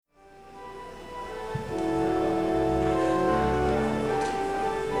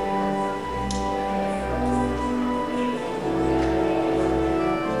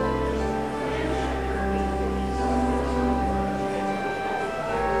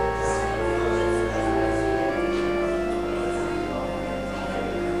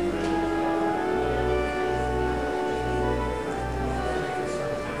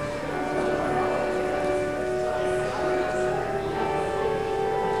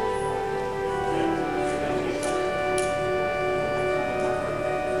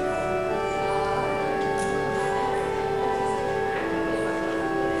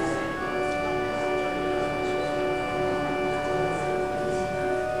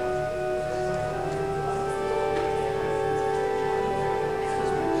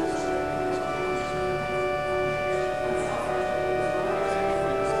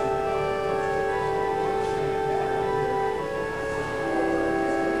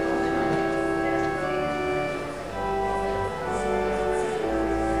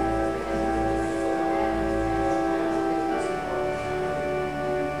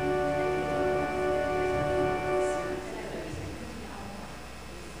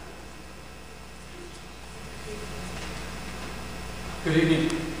Good evening.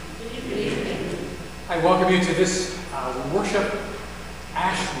 Good evening. I welcome you to this worship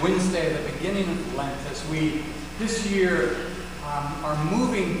Ash Wednesday, the beginning of Lent, as we this year are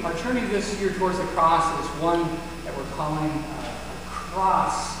moving, our journey this year towards the cross is one that we're calling a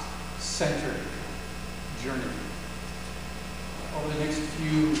cross-centered journey. Over the next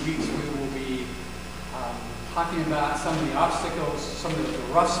few weeks, we will be talking about some of the obstacles, some of the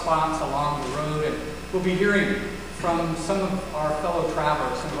rough spots along the road, and we'll be hearing from some of our fellow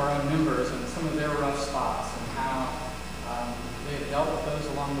travelers, some of our own members, and some of their rough spots, and how they have dealt with those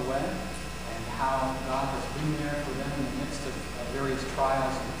along the way, and how God has been there for them in the midst of various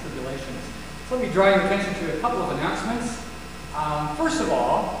trials and tribulations. So let me draw your attention to a couple of announcements. First of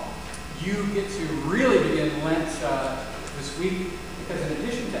all, you get to really begin Lent this week, because in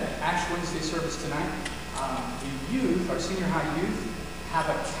addition to Ash Wednesday service tonight, the youth, our senior high youth, have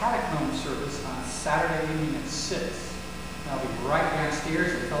a catacomb service on Saturday evening at 6. They'll be right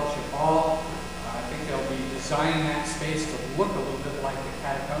downstairs in Fellowship Hall. I think they'll be designing that space to look a little bit like the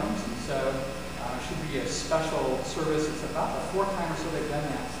catacombs, and so it should be a special service. It's about the fourth time or so they've done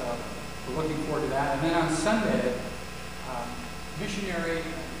that, so we're looking forward to that. And then on Sunday, missionary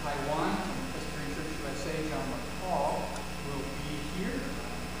in Taiwan from the Presbyterian Church USA, John McCall, will be here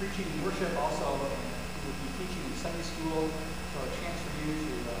preaching worship. Also, he will be teaching in Sunday school. So a chance for you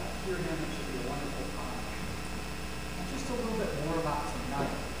to hear him. It should be a wonderful time. And just a little bit more about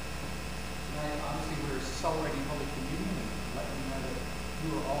tonight. Tonight, obviously, we're celebrating Holy Communion and letting you know that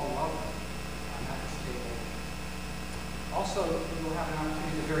you are all welcome at this table. Also, you will have an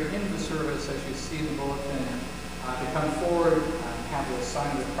opportunity at the very end of the service, as you see in the bulletin, to come forward and have the sign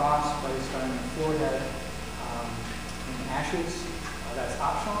of the cross placed on your forehead in ashes. That's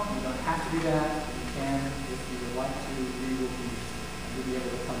optional. You don't have to do that. You can, if you would like to, you'll be able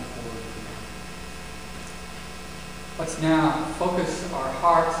to come forward. Let's now focus our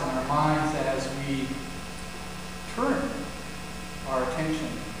hearts and our minds as we turn our attention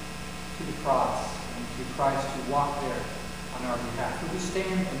to the cross and to Christ who walked there on our behalf. Would you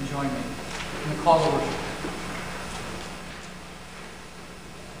stand and join me in the call to worship?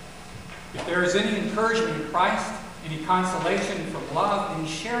 If there is any encouragement in Christ, any consolation from love, any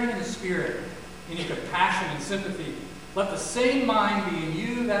sharing in the Spirit, any compassion and sympathy, let the same mind be in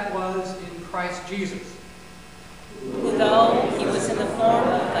you that was in Christ Jesus. Who, though he was in the form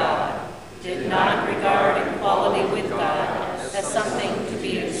of God, did not regard equality with God as something to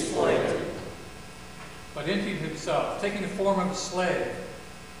be exploited, but emptied himself, taking the form of a slave,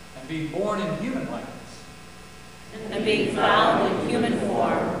 and being born in human likeness. And being found in human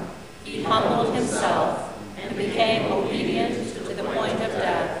form, he humbled himself and became obedient to the point of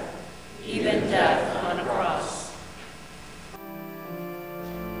death, even death on a cross.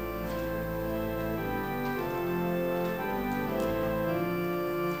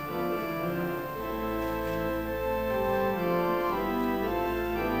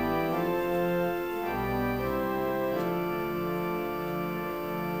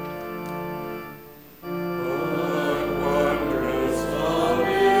 What wondrous love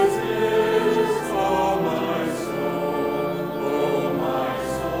is this, all my soul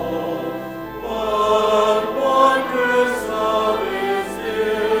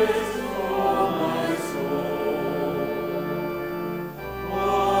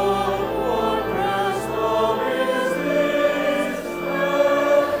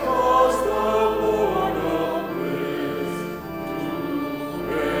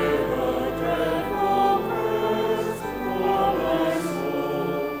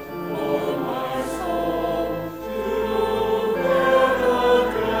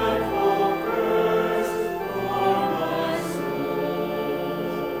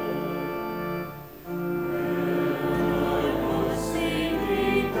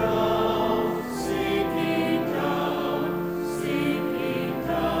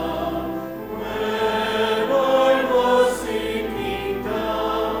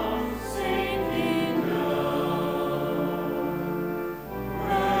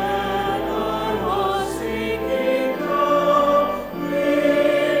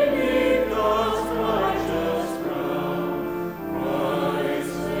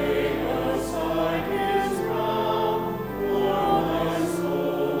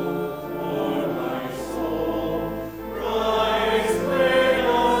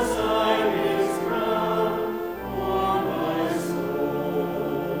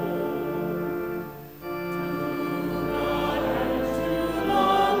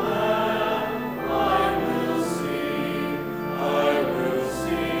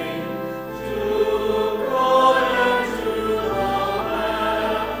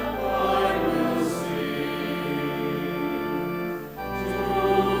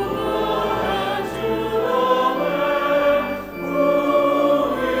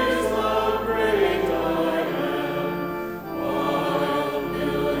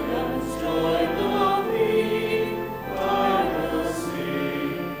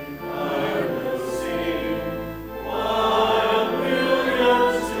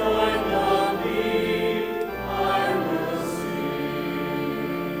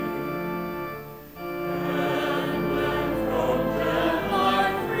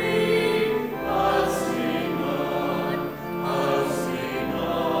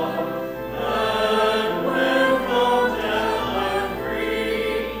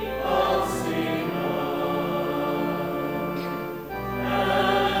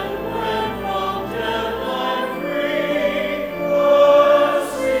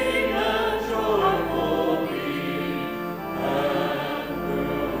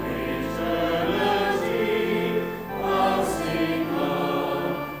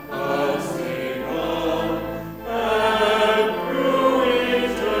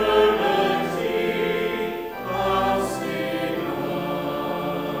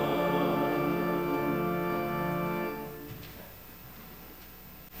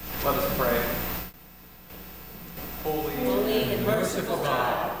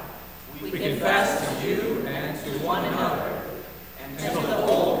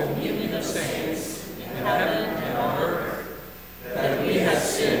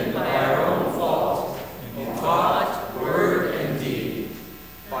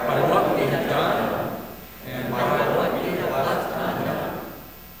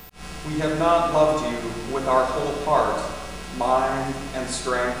We have not loved you with our whole heart, mind, and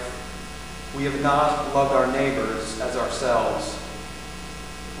strength. We have not loved our neighbors as ourselves.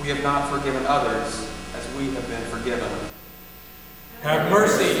 We have not forgiven others as we have been forgiven. Have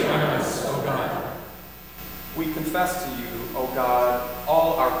mercy on us, O God. We confess to you, O God,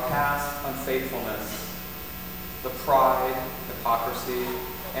 all our past unfaithfulness, the pride, hypocrisy,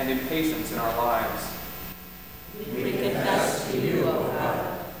 and impatience in our lives. We confess to you, O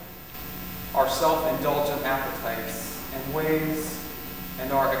God. Our self-indulgent appetites and ways,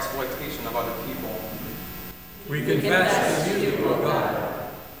 and our exploitation of other people. We confess to you, O God.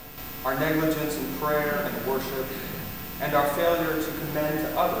 Our negligence in prayer and worship, and our failure to commend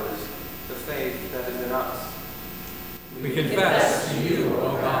to others the faith that is in us. We confess to you,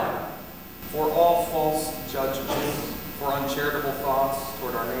 O God. For all false judgments, for uncharitable thoughts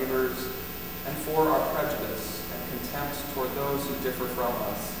toward our neighbors, and for our prejudice and contempt toward those who differ from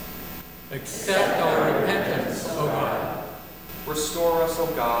us. Accept our repentance, O God. Restore us, O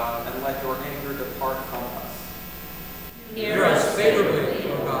God, and let your anger depart from us. Hear us favorably,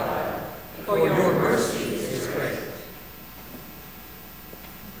 O God, for your mercy is great.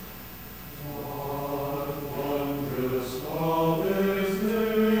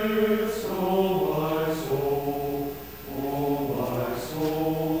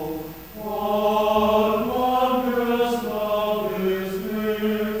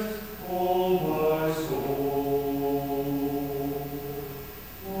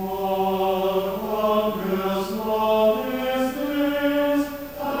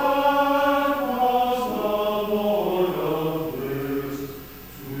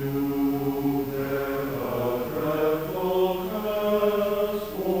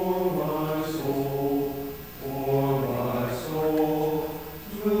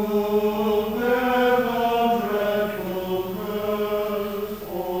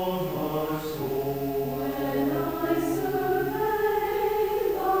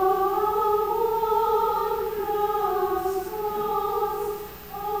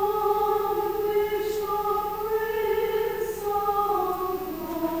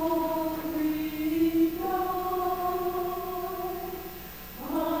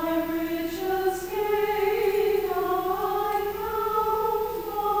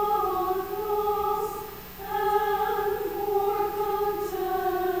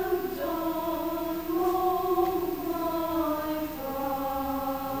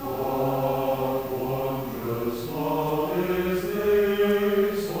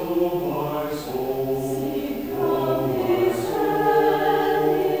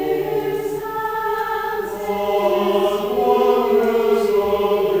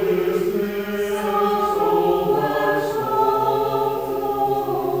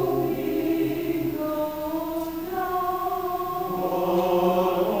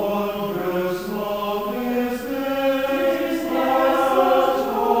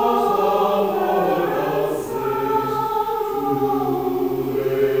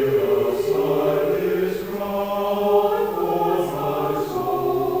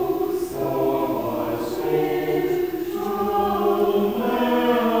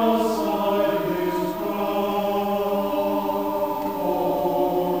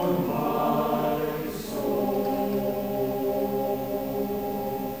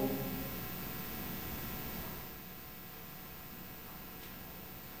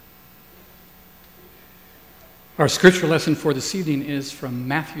 Our scripture lesson for this evening is from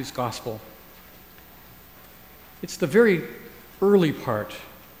Matthew's Gospel. It's the very early part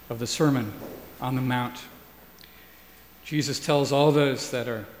of the Sermon on the Mount. Jesus tells all those that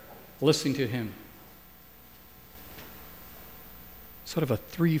are listening to him sort of a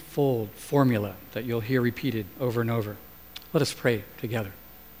threefold formula that you'll hear repeated over and over. Let us pray together.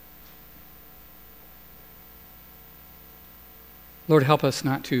 Lord, help us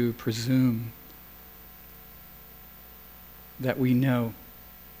not to presume that we know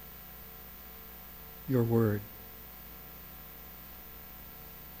your word.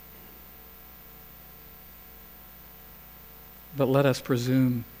 But let us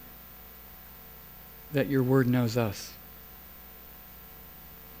presume that your word knows us.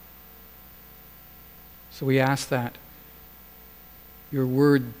 So we ask that your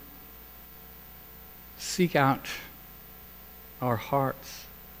word seek out our hearts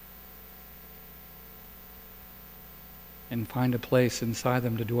and find a place inside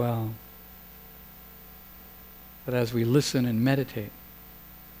them to dwell. That as we listen and meditate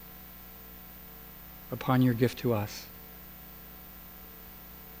upon your gift to us,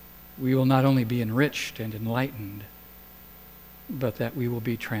 we will not only be enriched and enlightened, but that we will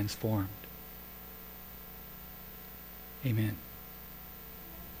be transformed. Amen.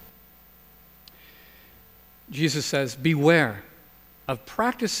 Jesus says, beware of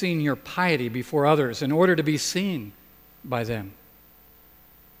practicing your piety before others in order to be seen by them.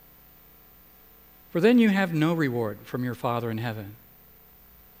 For then you have no reward from your Father in heaven.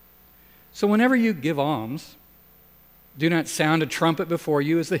 So whenever you give alms, do not sound a trumpet before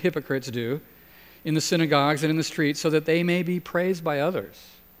you as the hypocrites do in the synagogues and in the streets, so that they may be praised by others.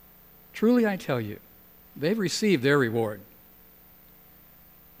 Truly I tell you, they've received their reward.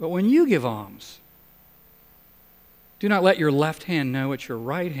 But when you give alms, do not let your left hand know what your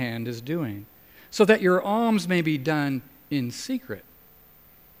right hand is doing, so that your alms may be done in secret.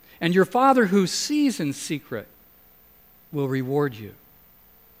 And your Father who sees in secret will reward you.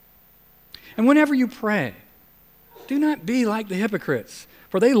 And whenever you pray, do not be like the hypocrites,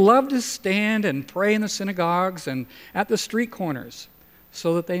 for they love to stand and pray in the synagogues and at the street corners,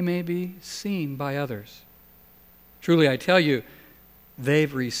 so that they may be seen by others. Truly I tell you,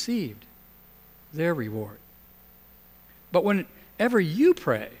 they've received their reward. But whenever you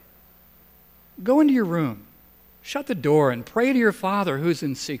pray, go into your room, shut the door, and pray to your Father who's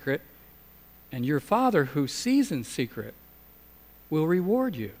in secret, and your Father who sees in secret will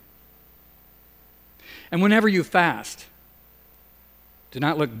reward you. And whenever you fast, do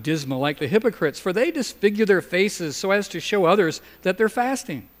not look dismal like the hypocrites, for they disfigure their faces so as to show others that they're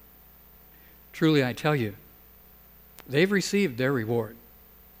fasting. Truly I tell you, they've received their reward.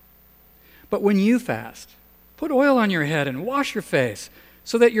 But when you fast, put oil on your head and wash your face,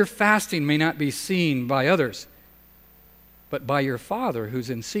 so that your fasting may not be seen by others, but by your Father who's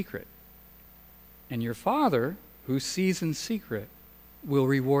in secret. And your Father who sees in secret will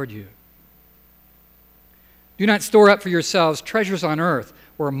reward you. Do not store up for yourselves treasures on earth,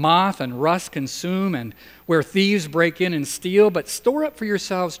 where moth and rust consume and where thieves break in and steal, but store up for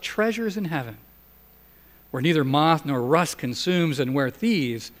yourselves treasures in heaven, where neither moth nor rust consumes and where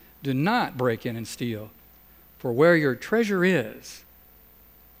thieves do not break in and steal. For where your treasure is,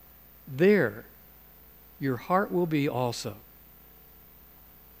 there your heart will be also.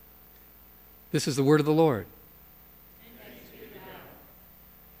 This is the word of the Lord.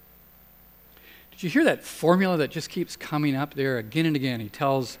 Did you hear that formula that just keeps coming up there again and again? He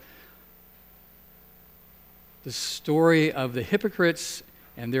tells the story of the hypocrites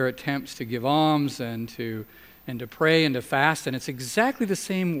and their attempts to give alms and to pray and to fast, and it's exactly the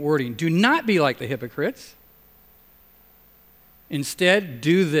same wording. Do not be like the hypocrites. Instead,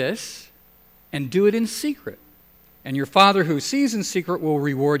 do this and do it in secret. And your Father who sees in secret will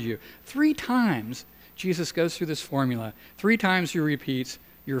reward you. 3 times Jesus goes through this formula. 3 times he repeats,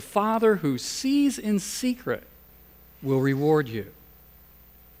 your Father who sees in secret will reward you.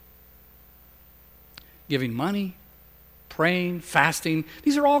 Giving money, praying, fasting,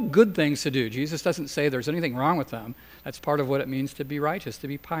 these are all good things to do. Jesus doesn't say there's anything wrong with them. That's part of what it means to be righteous, to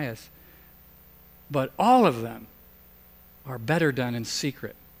be pious. But all of them are better done in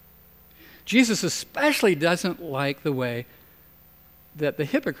secret. Jesus especially doesn't like the way that the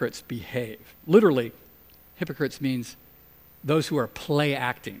hypocrites behave. Literally, hypocrites means those who are play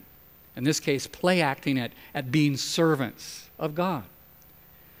acting. In this case, play acting at being servants of God.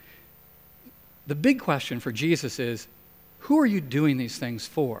 The big question for Jesus is, who are you doing these things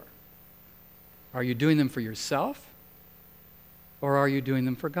for? Are you doing them for yourself, or are you doing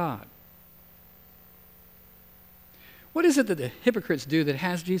them for God? What is it that the hypocrites do that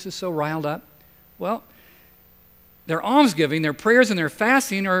has Jesus so riled up? Well, their almsgiving, their prayers, and their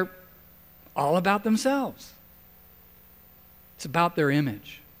fasting are all about themselves. It's about their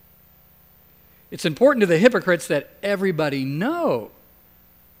image. It's important to the hypocrites that everybody know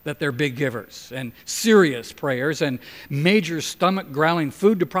that they're big givers and serious prayers and major stomach-growling,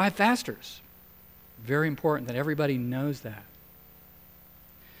 food-deprived fasters. Very important that everybody knows that.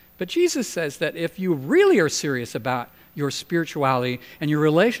 But Jesus says that if you really are serious about your spirituality and your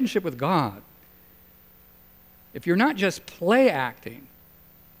relationship with God, if you're not just play acting,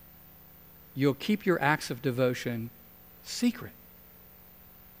 you'll keep your acts of devotion secret.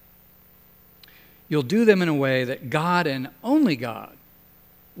 You'll do them in a way that God and only God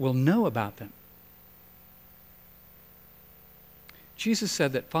will know about them. Jesus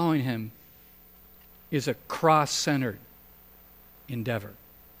said that following him is a cross-centered endeavor.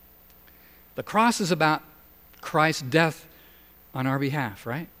 The cross is about Christ's death on our behalf,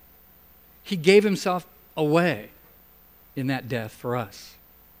 right? He gave himself away in that death for us.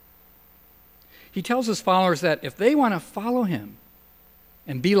 He tells his followers that if they want to follow him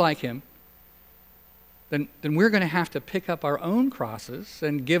and be like him, then we're going to have to pick up our own crosses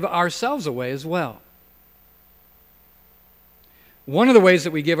and give ourselves away as well. One of the ways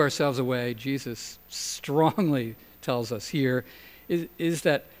that we give ourselves away, Jesus strongly tells us here, is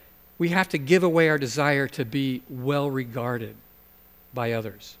that we have to give away our desire to be well regarded by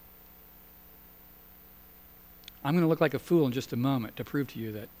others. I'm going to look like a fool in just a moment to prove to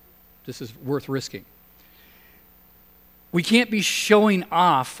you that this is worth risking. We can't be showing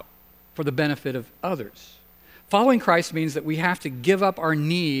off for the benefit of others. Following Christ means that we have to give up our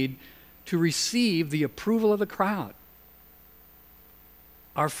need to receive the approval of the crowd,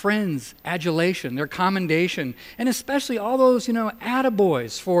 our friends' adulation, their commendation, and especially all those,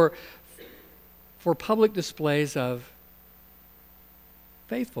 attaboys for public displays of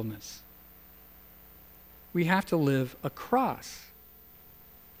faithfulness. We have to live a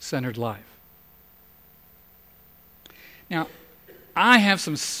cross-centered life. Now, I have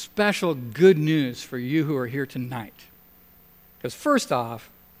some special good news for you who are here tonight. Because first off,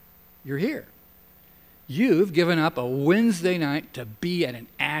 you're here. You've given up a Wednesday night to be at an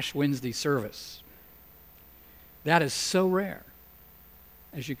Ash Wednesday service. That is so rare,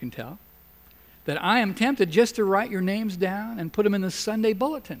 as you can tell, that I am tempted just to write your names down and put them in the Sunday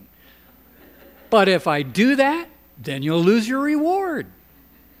bulletin. But if I do that, then you'll lose your reward.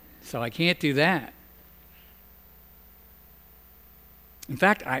 So I can't do that. In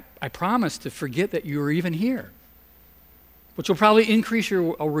fact, I promise to forget that you were even here, which will probably increase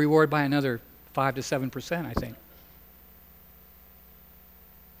your reward by another 5 to 7%, I think.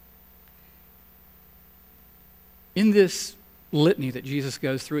 In this litany that Jesus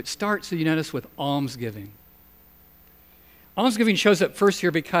goes through, it starts, you notice, with almsgiving. Almsgiving shows up first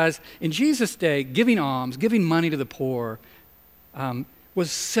here because in Jesus' day, giving alms, giving money to the poor, was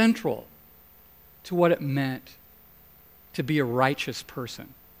central to what it meant to be a righteous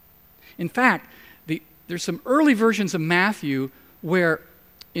person. In fact, there's some early versions of Matthew where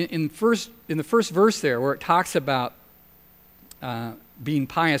in the first verse there, where it talks about being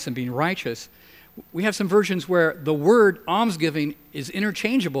pious and being righteous, we have some versions where the word almsgiving is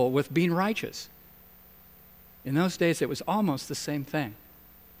interchangeable with being righteous. In those days, it was almost the same thing.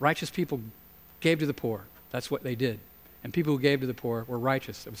 Righteous people gave to the poor. That's what they did. And people who gave to the poor were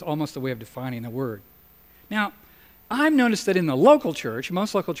righteous. It was almost a way of defining the word. Now, I've noticed that in the local church,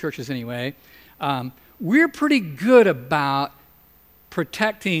 most local churches anyway, we're pretty good about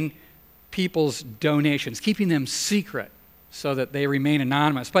protecting people's donations, keeping them secret so that they remain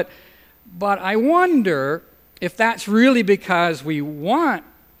anonymous. But I wonder if that's really because we want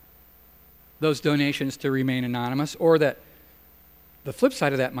those donations to remain anonymous, or that the flip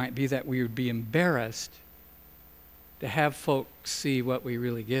side of that might be that we would be embarrassed to have folks see what we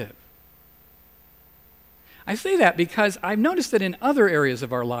really give. I say that because I've noticed that in other areas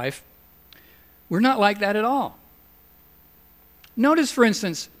of our life, we're not like that at all. Notice, for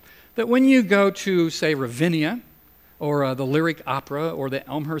instance, that when you go to, say, Ravinia, or the Lyric Opera, or the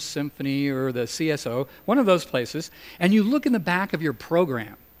Elmhurst Symphony, or the CSO, one of those places, and you look in the back of your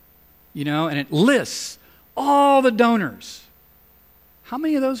program, and it lists all the donors. How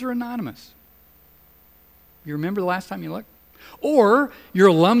many of those are anonymous? You remember the last time you looked? Or your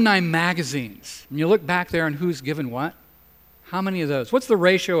alumni magazines, and you look back there on who's given what. How many of those? What's the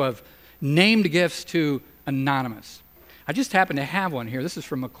ratio of named gifts to anonymous? I just happen to have one here. This is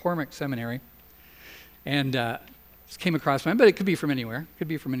from McCormick Seminary. And this came across mine, but it could be from anywhere. It could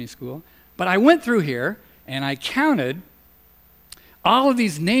be from any school. But I went through here, and I counted all of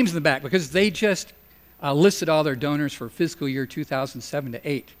these names in the back because they just listed all their donors for fiscal year 2007 to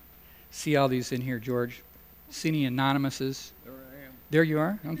 8. See all these in here, George? See any anonymouses? There I am. There you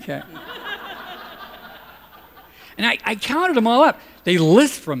are? Okay. And I counted them all up. They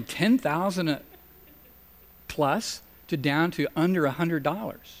list from $10,000 plus to down to under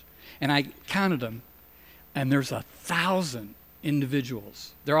 $100. And I counted them, and there's 1,000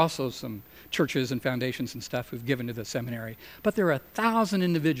 individuals. There are also some churches and foundations and stuff who've given to the seminary, but there are 1,000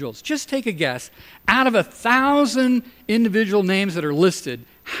 individuals. Just take a guess. Out of 1,000 individual names that are listed,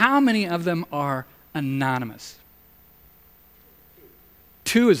 how many of them are anonymous?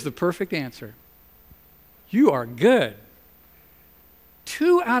 2 is the perfect answer. You are good.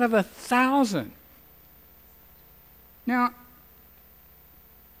 2 out of 1,000. Now,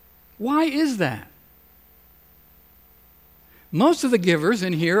 why is that? Most of the givers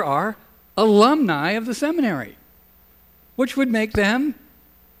in here are alumni of the seminary, which would make them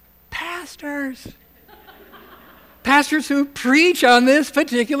pastors. Pastors who preach on this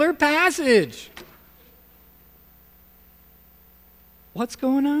particular passage. What's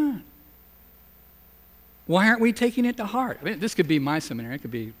going on? Why aren't we taking it to heart? I mean, this could be my seminary. It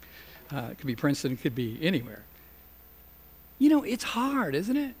could be Princeton. It could be anywhere. It's hard,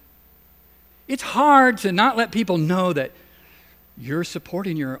 isn't it? It's hard to not let people know that you're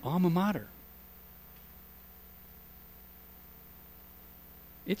supporting your alma mater.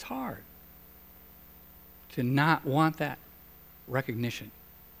 It's hard to not want that recognition,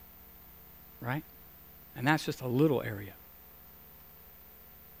 right? And that's just a little area.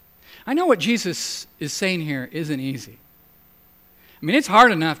 I know what Jesus is saying here isn't easy. I mean, it's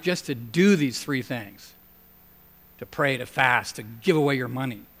hard enough just to do these three things. To pray, to fast, to give away your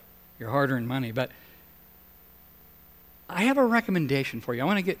money, your hard-earned money. But I have a recommendation for you. I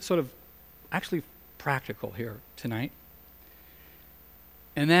want to get sort of actually practical here tonight.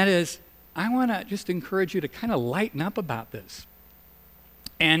 And that is, I want to just encourage you to kind of lighten up about this.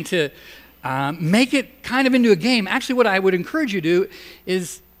 And to make it kind of into a game. Actually, what I would encourage you to do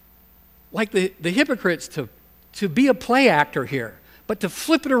is, like the hypocrites, to be a play actor here, but to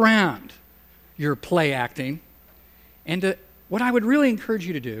flip it around, your play acting. And what I would really encourage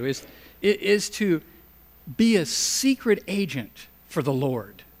you to do is to be a secret agent for the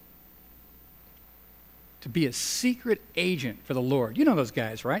Lord. To be a secret agent for the Lord. You know those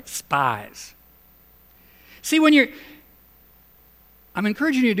guys, right? Spies. See, I'm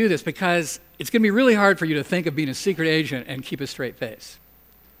encouraging you to do this because it's going to be really hard for you to think of being a secret agent and keep a straight face.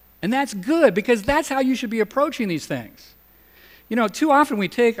 And that's good, because that's how you should be approaching these things. You know, too often we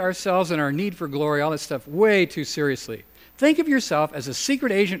take ourselves and our need for glory, all that stuff, way too seriously. Think of yourself as a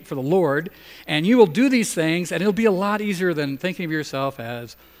secret agent for the Lord, and you will do these things, and it'll be a lot easier than thinking of yourself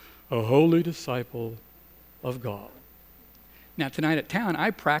as a holy disciple of God. Now, tonight at town,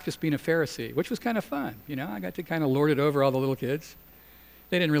 I practiced being a Pharisee, which was kind of fun. You know, I got to kind of lord it over all the little kids.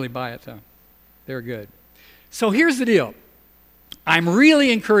 They didn't really buy it, though. They were good. So here's the deal. I'm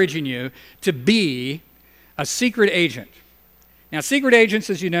really encouraging you to be a secret agent. Now, secret agents,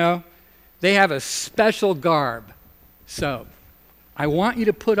 as you know, they have a special garb. So, I want you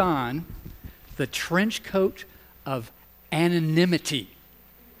to put on the trench coat of anonymity.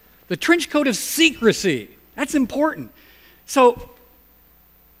 The trench coat of secrecy. That's important. So,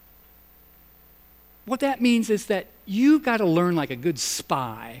 what that means is that you got to learn like a good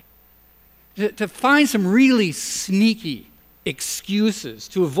spy to find some really sneaky excuses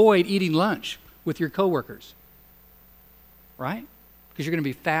to avoid eating lunch with your coworkers, right? Because you're going to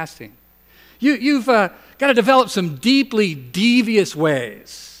be fasting. You've got to develop some deeply devious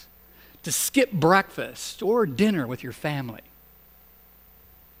ways to skip breakfast or dinner with your family.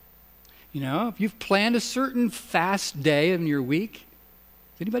 You know, if you've planned a certain fast day in your week,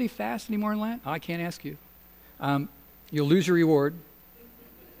 does anybody fast anymore in Lent? Oh, I can't ask you. You'll lose your reward.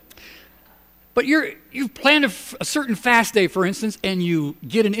 But you've planned a certain fast day, for instance, and you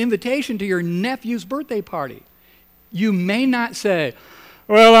get an invitation to your nephew's birthday party. You may not say,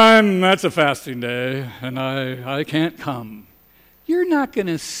 well, that's a fasting day, and I can't come. You're not going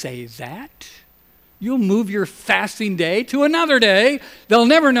to say that. You'll move your fasting day to another day. They'll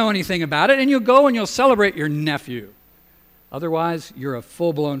never know anything about it, and you'll go and you'll celebrate your nephew. Otherwise, you're a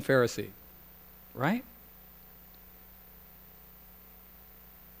full-blown Pharisee, right?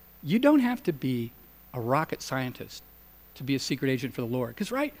 You don't have to be a rocket scientist to be a secret agent for the Lord.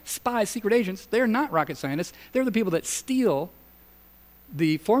 Because, right, spies, secret agents, they're not rocket scientists. They're the people that steal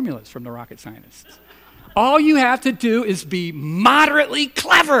the formulas from the rocket scientists. All you have to do is be moderately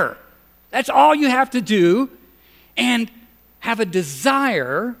clever. That's all you have to do, and have a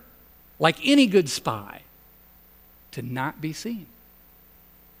desire, like any good spy, to not be seen.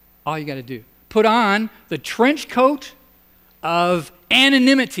 All you got to do. Put on the trench coat of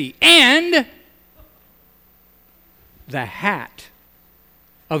anonymity and the hat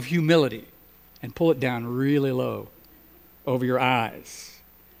of humility, and pull it down really low over your eyes.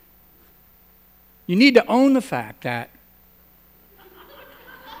 You need to own the fact that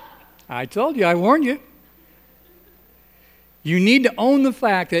I told you, I warned you. You need to own the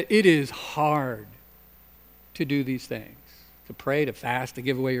fact that it is hard to do these things, to pray, to fast, to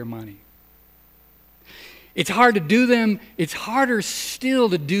give away your money. It's hard to do them. It's harder still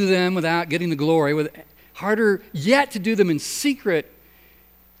to do them without getting the glory. Harder yet to do them in secret,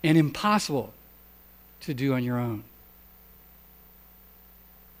 and impossible to do on your own.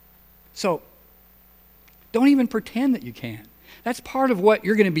 So, don't even pretend that you can. That's part of what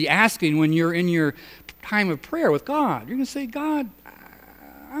you're going to be asking when you're in your time of prayer with God. You're going to say, God,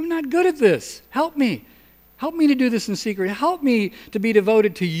 I'm not good at this. Help me. Help me to do this in secret. Help me to be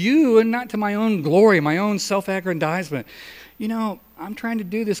devoted to you and not to my own glory, my own self-aggrandizement. You know, I'm trying to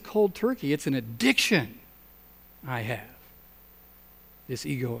do this cold turkey. It's an addiction I have, this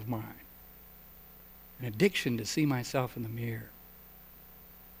ego of mine. An addiction to see myself in the mirror.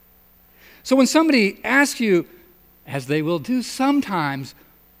 So when somebody asks you, as they will do sometimes,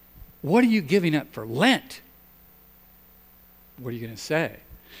 what are you giving up for Lent? What are you going to say?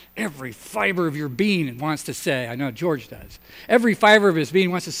 Every fiber of your being wants to say, I know George does, every fiber of his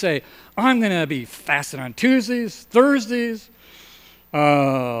being wants to say, I'm going to be fasting on Tuesdays, Thursdays.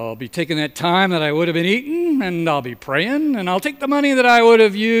 I'll be taking that time that I would have been eating, and I'll be praying, and I'll take the money that I would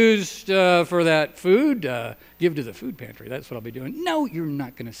have used for that food, give to the food pantry. That's what I'll be doing. No, you're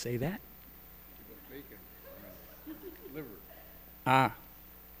not going to say that.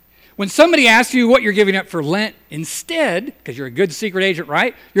 When somebody asks you what you're giving up for Lent, instead, because you're a good secret agent,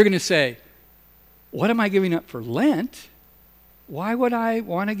 right? You're going to say, what am I giving up for Lent? Why would I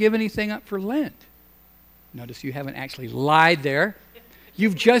want to give anything up for Lent? Notice you haven't actually lied there.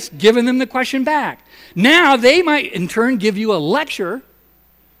 You've just given them the question back. Now they might in turn give you a lecture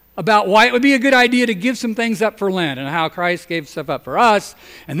about why it would be a good idea to give some things up for Lent and how Christ gave stuff up for us.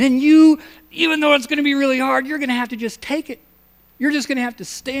 And then you, even though it's going to be really hard, you're going to have to just take it. You're just going to have to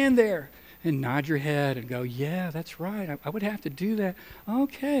stand there and nod your head and go, yeah, that's right. I would have to do that.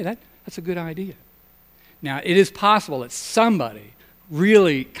 Okay, that's a good idea. Now, it is possible that somebody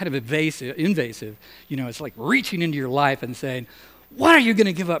really kind of invasive, it's like reaching into your life and saying, what are you going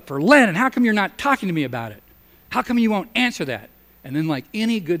to give up for Lent? And how come you're not talking to me about it? How come you won't answer that? And then like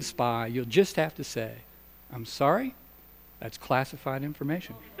any good spy, you'll just have to say, I'm sorry, that's classified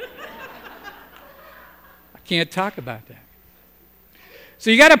information. I can't talk about that. So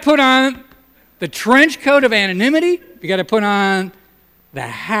you got to put on the trench coat of anonymity. You got to put on the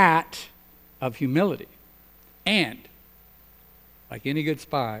hat of humility. And, like any good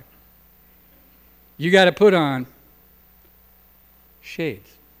spy, you got to put on shades.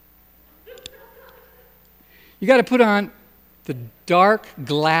 You got to put on the dark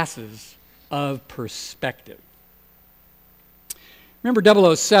glasses of perspective.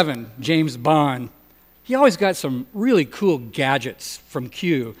 Remember 007, James Bond? He always got some really cool gadgets from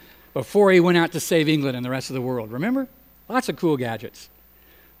Q before he went out to save England and the rest of the world. Remember? Lots of cool gadgets.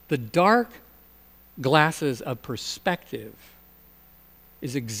 The dark glasses of perspective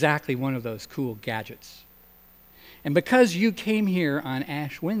is exactly one of those cool gadgets. And because you came here on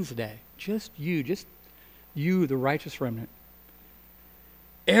Ash Wednesday, just you, the righteous remnant,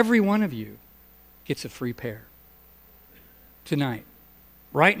 every one of you gets a free pair tonight,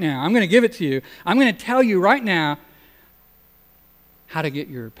 right now. I'm going to give it to you. I'm going to tell you right now how to get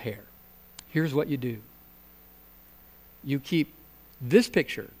your pair. Here's what you do. You keep this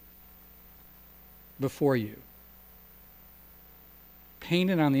picture before you,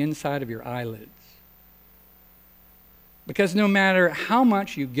 painted on the inside of your eyelids. Because no matter how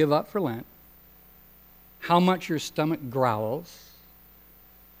much you give up for Lent, how much your stomach growls,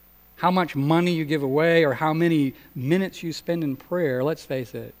 how much money you give away, or how many minutes you spend in prayer, let's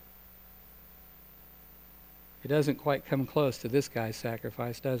face it, it doesn't quite come close to this guy's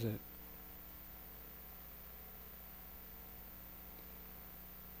sacrifice, does it?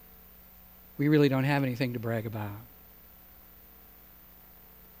 We really don't have anything to brag about.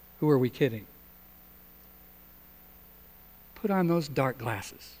 Who are we kidding? Put on those dark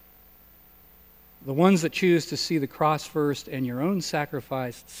glasses. The ones that choose to see the cross first and your own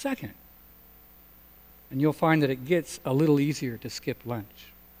sacrifice second. And you'll find that it gets a little easier to skip lunch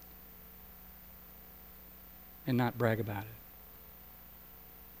and not brag about it.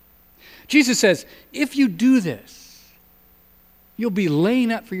 Jesus says, if you do this, you'll be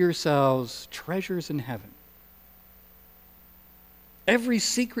laying up for yourselves treasures in heaven. Every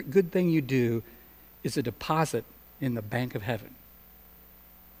secret good thing you do is a deposit in the bank of heaven.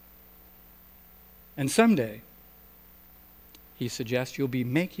 And someday, he suggests you'll be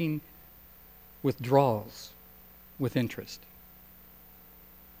making withdrawals with interest.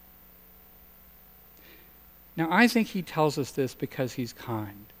 Now, I think he tells us this because he's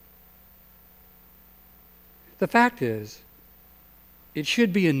kind. The fact is, it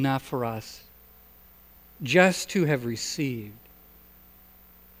should be enough for us just to have received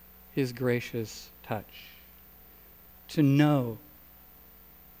his gracious touch, to know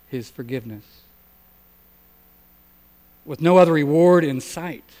his forgiveness, with no other reward in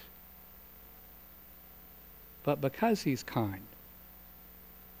sight. But because he's kind,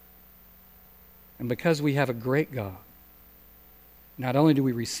 and because we have a great God, not only do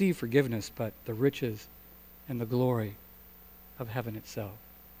we receive forgiveness, but the riches and the glory of heaven itself.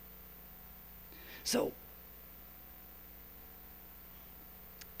 So,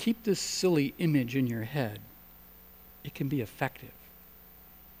 keep this silly image in your head. It can be effective.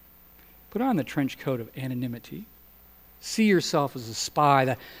 Put on the trench coat of anonymity. See yourself as a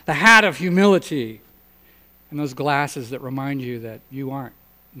spy, the hat of humility, and those glasses that remind you that you aren't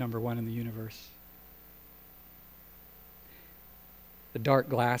number one in the universe. The dark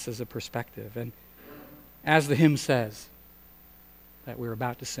glasses of perspective. And as the hymn says, that we're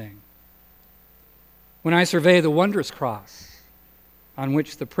about to sing. When I survey the wondrous cross on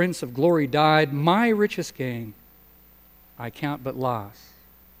which the Prince of Glory died, my richest gain I count but loss,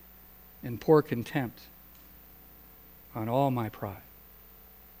 and pour contempt on all my pride.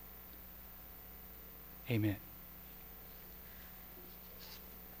 Amen.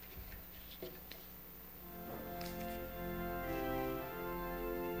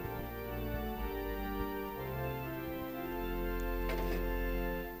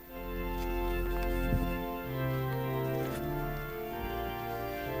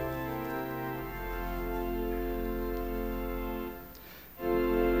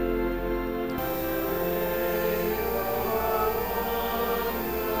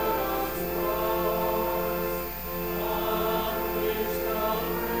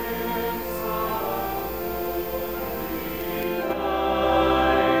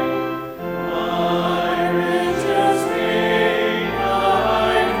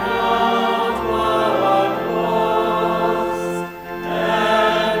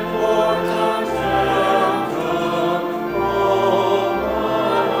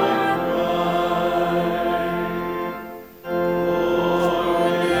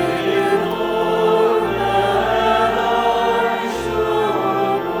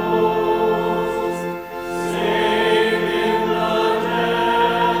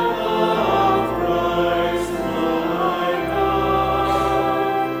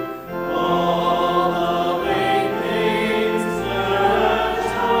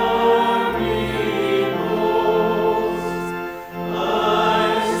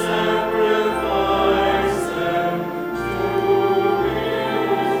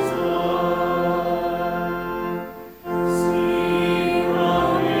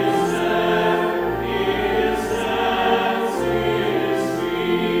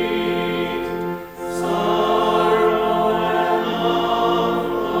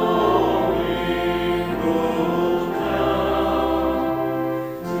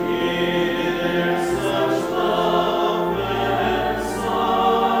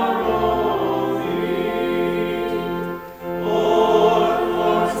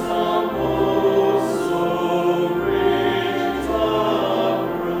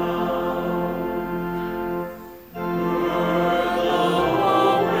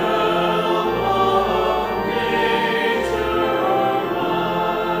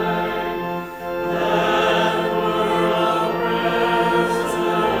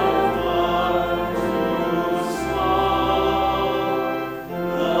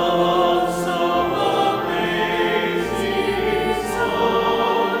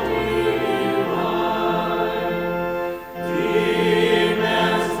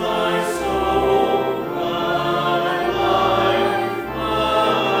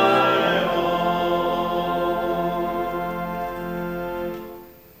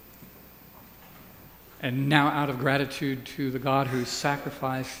 And now, out of gratitude to the God who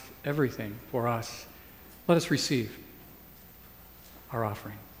sacrificed everything for us, let us receive our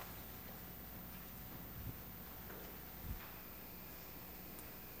offering.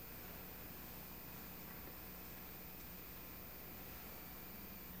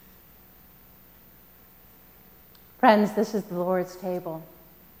 Friends, this is the Lord's table.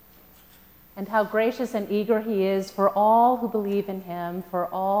 And how gracious and eager he is for all who believe in him, for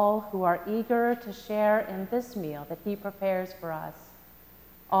all who are eager to share in this meal that he prepares for us.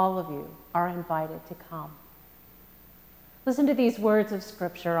 All of you are invited to come. Listen to these words of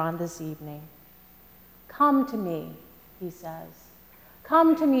Scripture on this evening. Come to me, he says.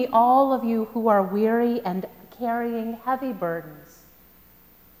 Come to me, all of you who are weary and carrying heavy burdens,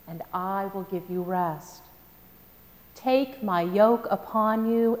 and I will give you rest. Take my yoke upon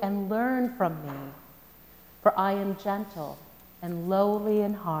you and learn from me, for I am gentle and lowly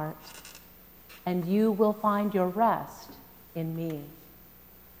in heart, and you will find your rest in me.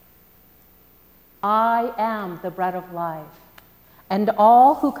 I am the bread of life, and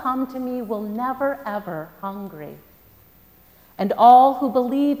all who come to me will never, ever hungry, and all who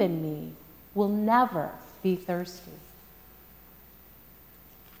believe in me will never be thirsty.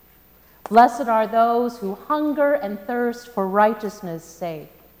 Blessed are those who hunger and thirst for righteousness'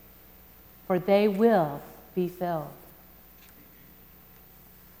 sake, for they will be filled.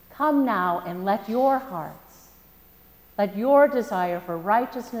 Come now and let your hearts, let your desire for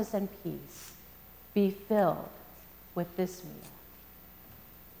righteousness and peace be filled with this meal.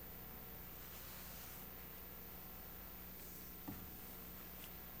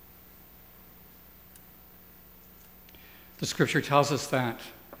 The Scripture tells us that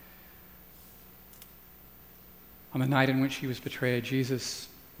on the night in which he was betrayed, Jesus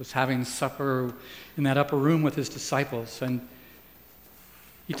was having supper in that upper room with his disciples, and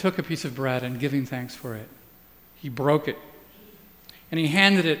he took a piece of bread and giving thanks for it, he broke it, and he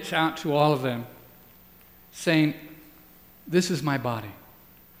handed it out to all of them, saying, "This is my body,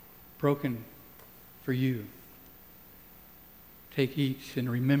 broken for you. Take each in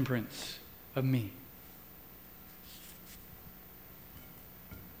remembrance of me."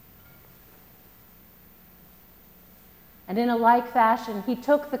 And in a like fashion, he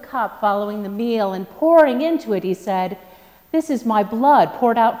took the cup following the meal, and pouring into it, he said, "This is my blood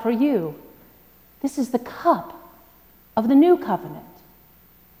poured out for you. This is the cup of the new covenant,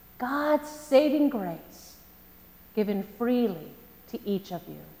 God's saving grace, given freely to each of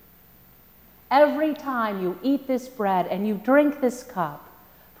you. Every time you eat this bread and you drink this cup,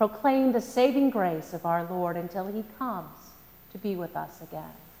 proclaim the saving grace of our Lord until he comes to be with us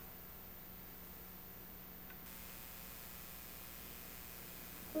again."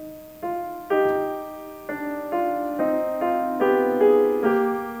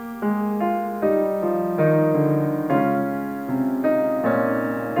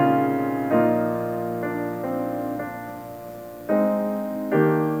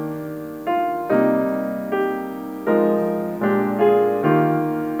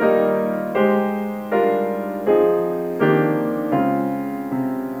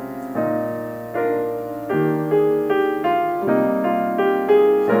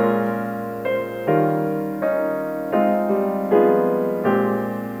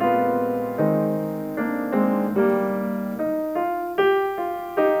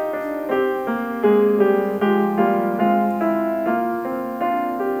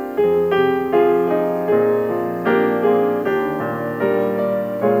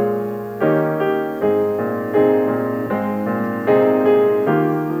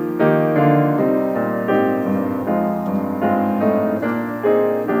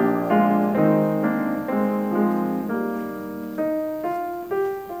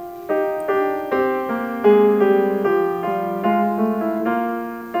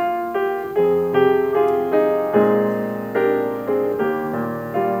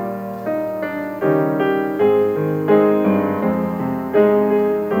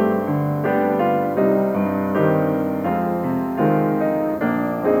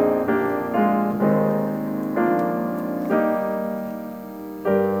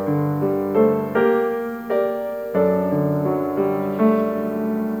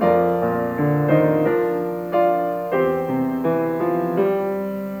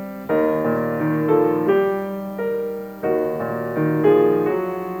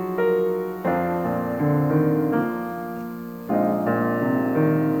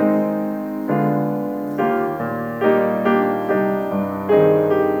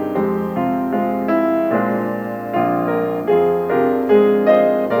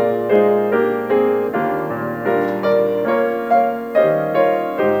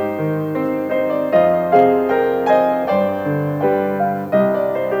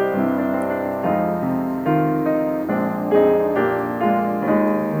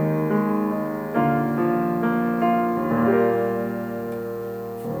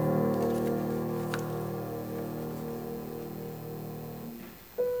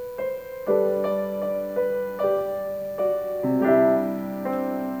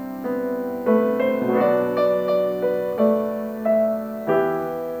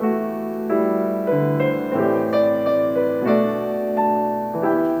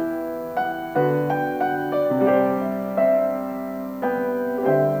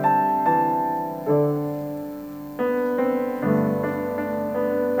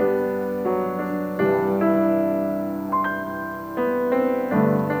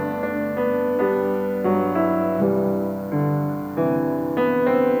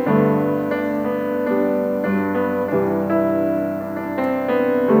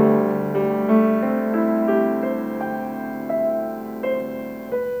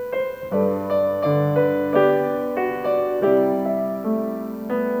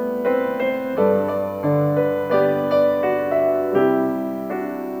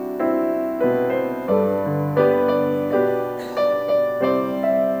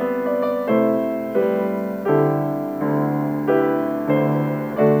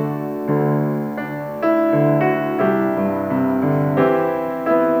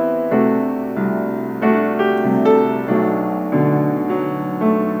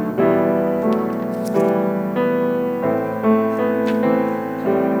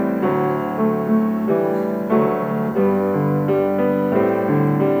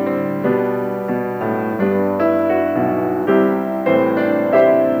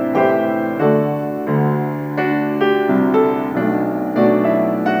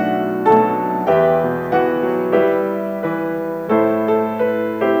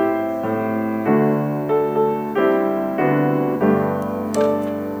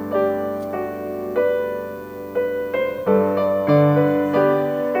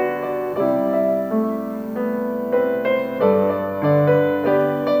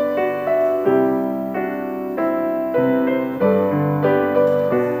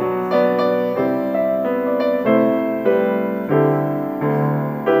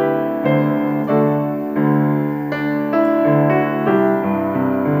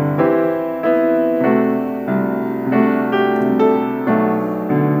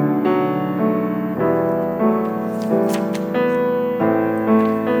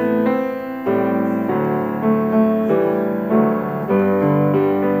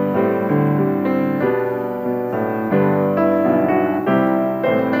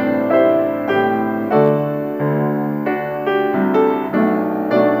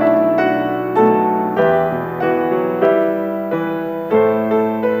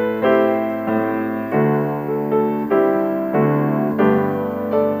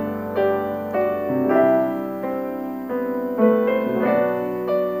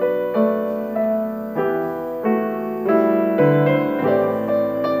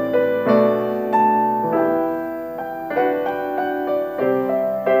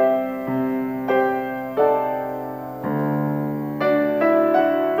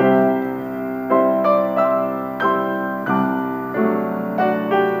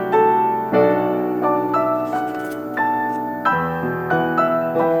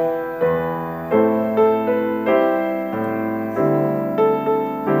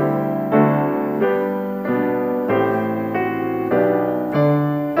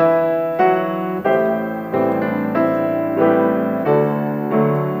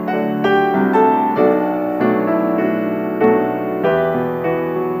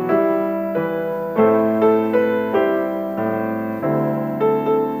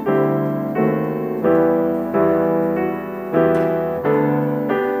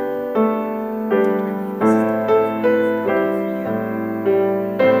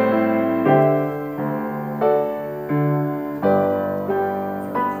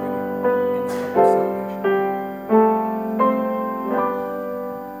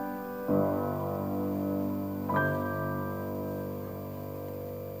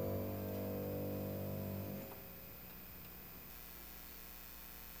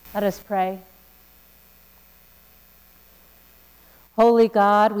 Let us pray. Holy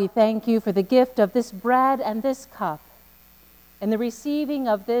God, we thank you for the gift of this bread and this cup. In the receiving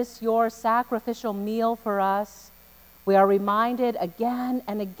of this, your sacrificial meal for us, we are reminded again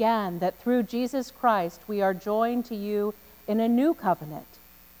and again that through Jesus Christ we are joined to you in a new covenant,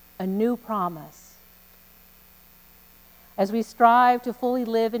 a new promise. As we strive to fully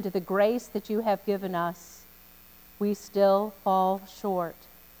live into the grace that you have given us, we still fall short.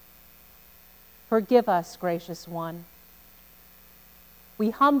 Forgive us, gracious one. We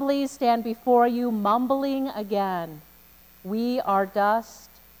humbly stand before you, mumbling again, we are dust,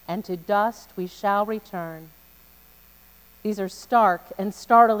 and to dust we shall return. These are stark and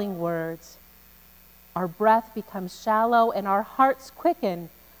startling words. Our breath becomes shallow and our hearts quicken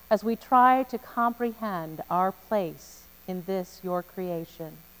as we try to comprehend our place in this, your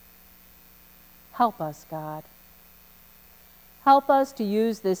creation. Help us, God. Help us to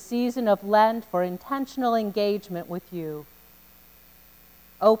use this season of Lent for intentional engagement with you.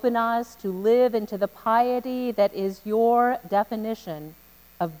 Open us to live into the piety that is your definition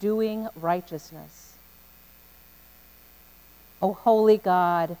of doing righteousness. O holy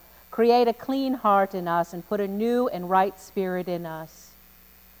God, create a clean heart in us and put a new and right spirit in us.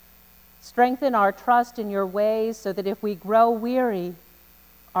 Strengthen our trust in your ways so that if we grow weary,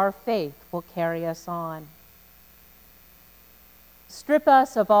 our faith will carry us on. Strip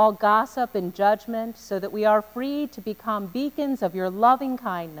us of all gossip and judgment so that we are free to become beacons of your loving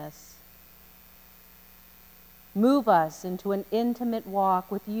kindness. Move us into an intimate walk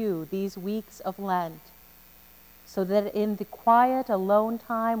with you these weeks of Lent, so that in the quiet, alone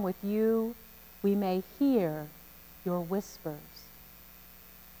time with you, we may hear your whispers.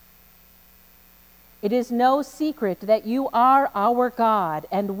 It is no secret that you are our God,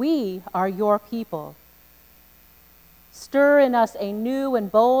 and we are your people. Stir in us a new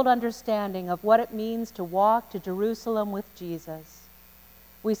and bold understanding of what it means to walk to Jerusalem with Jesus.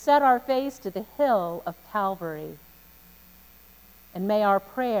 We set our face to the hill of Calvary, and may our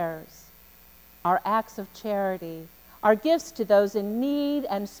prayers, our acts of charity, our gifts to those in need,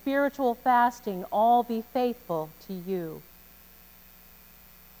 and spiritual fasting all be faithful to you.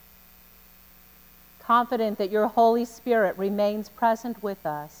 Confident that your Holy Spirit remains present with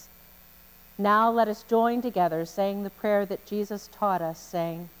us, now let us join together saying the prayer that Jesus taught us,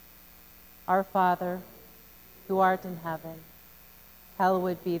 saying, Our Father, who art in heaven,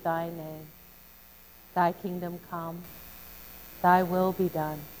 hallowed be thy name. Thy kingdom come, thy will be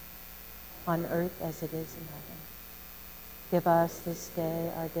done, on earth as it is in heaven. Give us this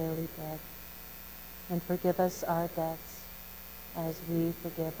day our daily bread, and forgive us our debts as we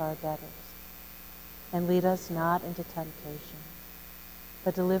forgive our debtors. And lead us not into temptation,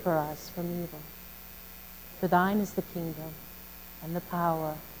 but deliver us from evil. For thine is the kingdom, and the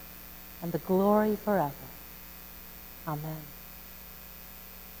power, and the glory forever. Amen.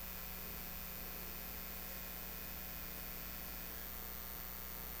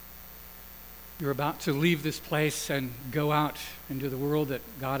 You're about to leave this place and go out into the world that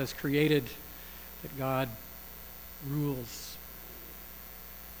God has created, that God rules.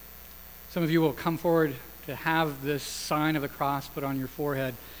 Some of you will come forward to have this sign of the cross put on your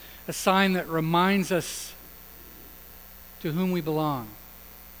forehead, a sign that reminds us to whom we belong.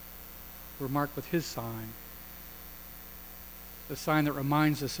 We're marked with his sign, the sign that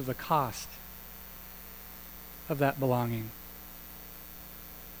reminds us of the cost of that belonging,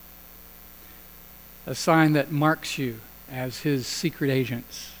 a sign that marks you as his secret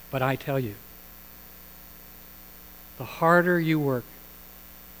agents. But I tell you, the harder you work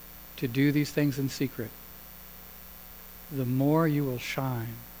to do these things in secret, the more you will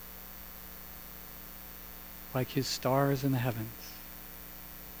shine like his stars in the heavens.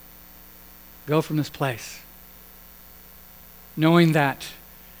 Go from this place knowing that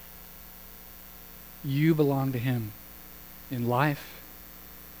you belong to him in life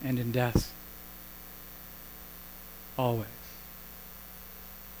and in death. Always.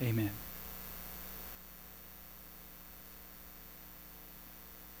 Amen.